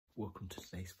welcome to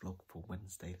today's vlog for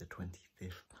Wednesday the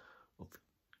 25th of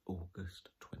August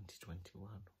 2021.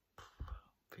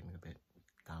 Feeling a bit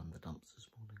down in the dumps this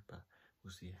morning, but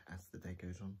we'll see as the day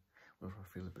goes on whether I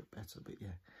feel a bit better. But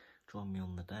yeah, join me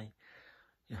on the day.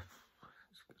 Yeah,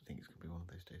 I think it's going to be one of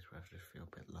those days where I just feel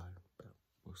a bit low, but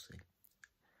we'll see.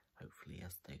 Hopefully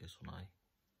as the day goes on I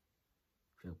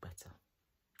feel better.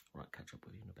 Right, catch up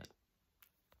with you in a bit.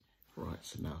 Right,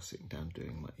 so now sitting down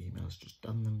doing my emails, just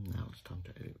done them. Now it's time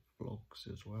to edit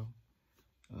vlogs as well.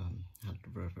 Had a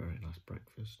very, very nice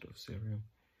breakfast of cereal.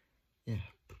 Yeah,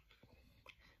 I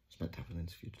was meant to have an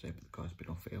interview today, but the guy's been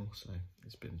off ill, so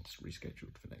it's been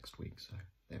rescheduled for next week, so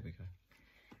there we go.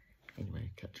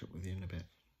 Anyway, catch up with you in a bit.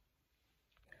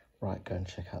 Right, go and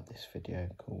check out this video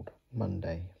called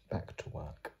Monday Back to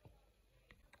Work.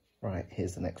 Right,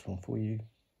 here's the next one for you,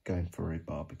 going for a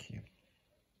barbecue.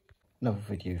 Another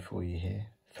video for you here,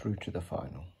 through to the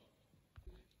final.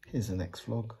 Here's the next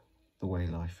vlog, The Way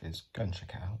Life Is. Go and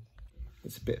check it out.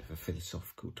 It's a bit of a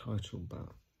philosophical title, but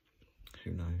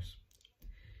who knows.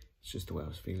 It's just the way I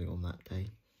was feeling on that day.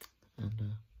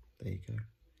 And there you go.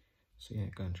 So yeah,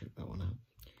 go and check that one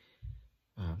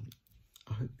out.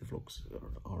 I hope the vlogs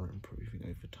are improving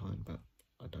over time, but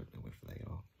I don't know whether they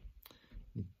are.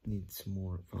 Need some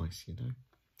more advice, you know.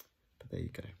 But there you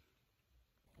go.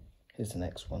 Here's the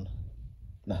next one.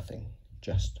 Nothing,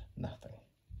 just nothing.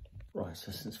 Right,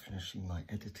 so since finishing my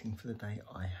editing for the day,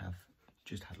 I have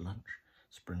just had lunch.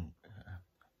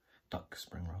 Duck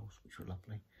spring rolls, which were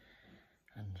lovely.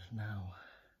 And now,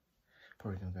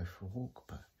 probably going to go for a walk,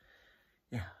 but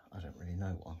yeah, I don't really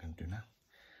know what I'm going to do now.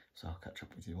 So I'll catch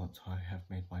up with you once I have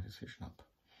made my decision up.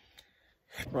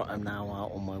 Right, I'm now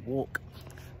out on my walk.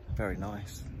 Very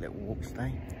nice little walk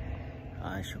today.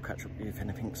 I shall catch up with you if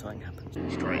anything exciting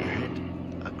happens. Straight ahead,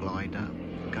 a glider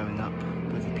going up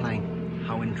with a plane.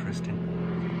 How interesting.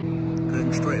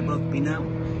 Going straight above me now.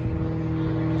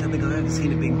 Don't think I've ever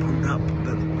seen it being pulled up,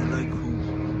 but the local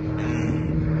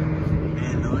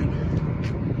airline.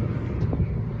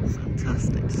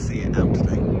 Fantastic to see it out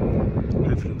today.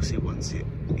 Hopefully we'll see it once it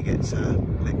gets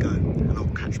let go, and I'll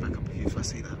catch back up with you if I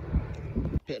see that.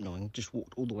 Bit annoying, just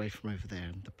walked all the way from over there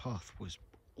and the path was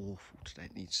awful today.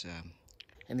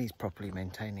 It needs properly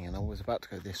maintaining, and I was about to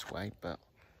go this way, but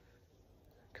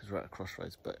because we're at a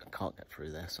crossroads, but I can't get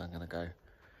through there, so I'm going to go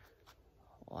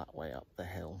that way up the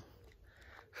hill.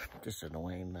 Just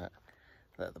annoying that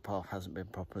the path hasn't been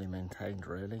properly maintained,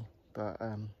 really. But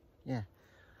yeah,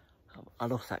 I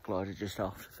lost that glider just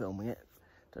after filming it.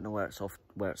 Don't know where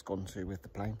it's gone to with the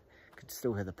plane. Could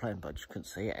still hear the plane, but I just couldn't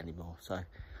see it anymore. So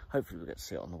hopefully we'll get to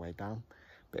see it on the way down.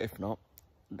 But if not,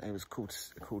 it was cool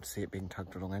to see it being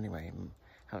tugged along anyway.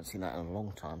 Haven't seen that in a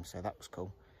long time, so that was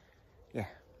cool. Yeah,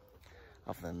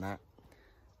 other than that,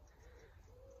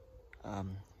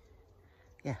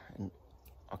 yeah, and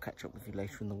I'll catch up with you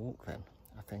later in the walk then,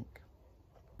 I think.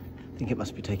 I think it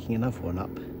must be taking another one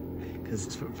up, because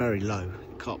it's very low.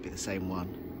 It can't be the same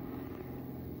one.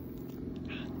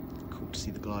 Cool to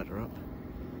see the glider up.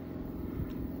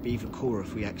 Be even cooler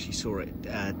if we actually saw it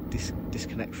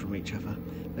disconnect from each other.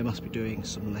 They must be doing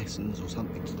some lessons or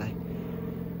something today.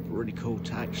 Really cool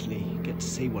to actually get to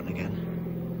see one again.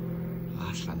 Oh,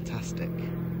 that's fantastic.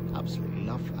 Absolutely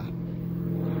love that.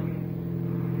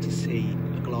 To see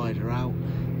a glider out,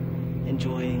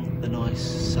 enjoying the nice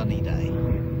sunny day.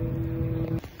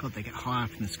 God, they get high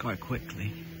up in the sky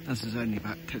quickly. This is only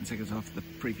about 10 seconds after the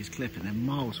previous clip and they're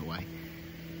miles away.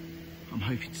 I'm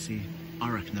hoping to see, I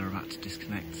reckon they're about to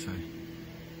disconnect, so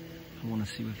I want to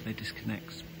see whether they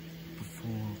disconnect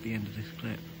before the end of this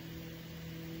clip.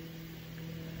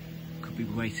 Could be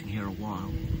waiting here a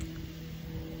while.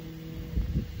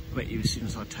 I bet you as soon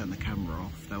as I turn the camera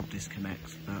off, they'll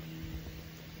disconnect, but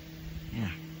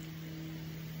yeah.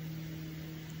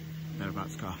 They're about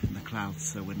to go up in the clouds,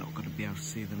 so we're not going to be able to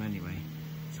see them anyway.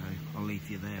 So I'll leave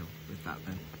you there with that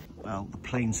then. Well, the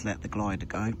plane's let the glider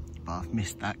go, but I've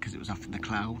missed that because it was up in the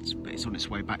clouds, but it's on its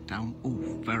way back down. Oh,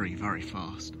 very, very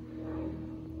fast.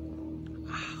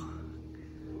 Ow.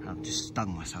 I've just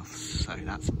stung myself, so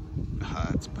that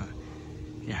hurts, but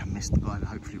yeah, I missed the glider.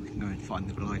 Hopefully we can go and find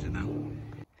the glider now.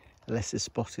 A lesser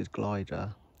spotted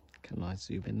glider. Can I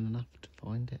zoom in enough to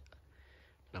find it?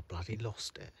 I bloody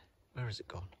lost it. Where has it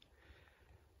gone?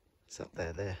 It's up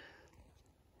there. You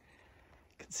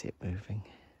can see it moving.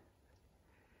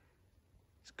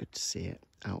 It's good to see it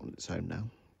out on its own now.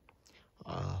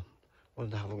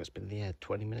 Wonder how long it's been in the air.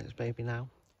 20 minutes maybe now.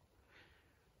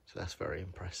 So that's very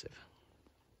impressive.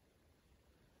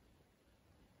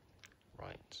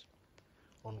 Right.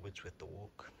 Onwards with the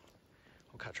walk.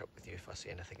 I'll catch up with you if I see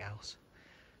anything else.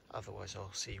 Otherwise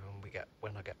I'll see you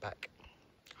when I get back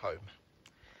home.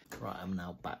 Right, I'm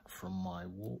now back from my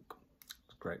walk.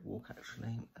 It's a great walk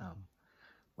actually.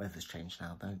 Weather's changed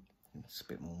now though. It's a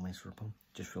bit more miserable.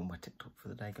 Just filmed my TikTok for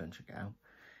the day. Go and check it out.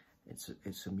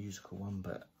 It's a musical one,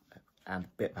 but and a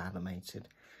bit of animated.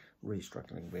 Really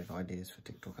struggling with ideas for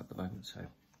TikTok at the moment, so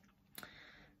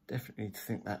definitely need to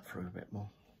think that through a bit more.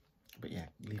 But yeah,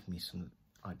 leave me some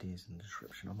ideas in the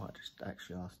description. I might just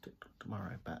actually ask TikTok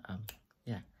tomorrow, but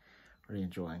yeah, really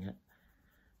enjoying it.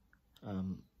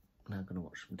 Now going to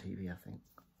watch some TV, I think.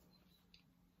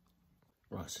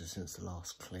 Right, so since the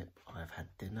last clip, I've had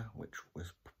dinner, which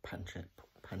was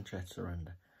pancetta and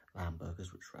lamb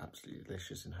burgers, which were absolutely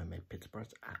delicious, and homemade pizza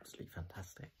breads, absolutely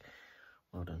fantastic.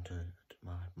 Well done to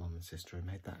my mum and sister who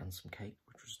made that, and some cake,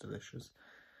 which was delicious.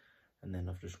 And then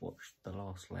I've just watched the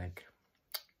last leg.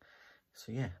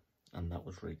 So yeah, and that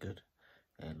was really good.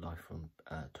 Live from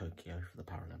Tokyo for the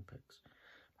Paralympics.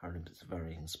 Paralympics are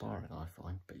very inspiring, I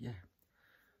find, but yeah.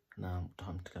 Now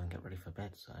time to go and get ready for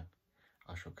bed, so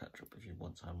I shall catch up with you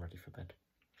once I'm ready for bed.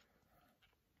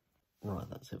 Right,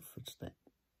 that's it for today.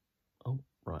 Oh,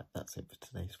 right, that's it for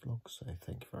today's vlog, so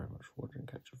thank you very much for watching.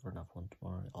 Catch you for another one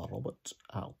tomorrow. I'll Robert.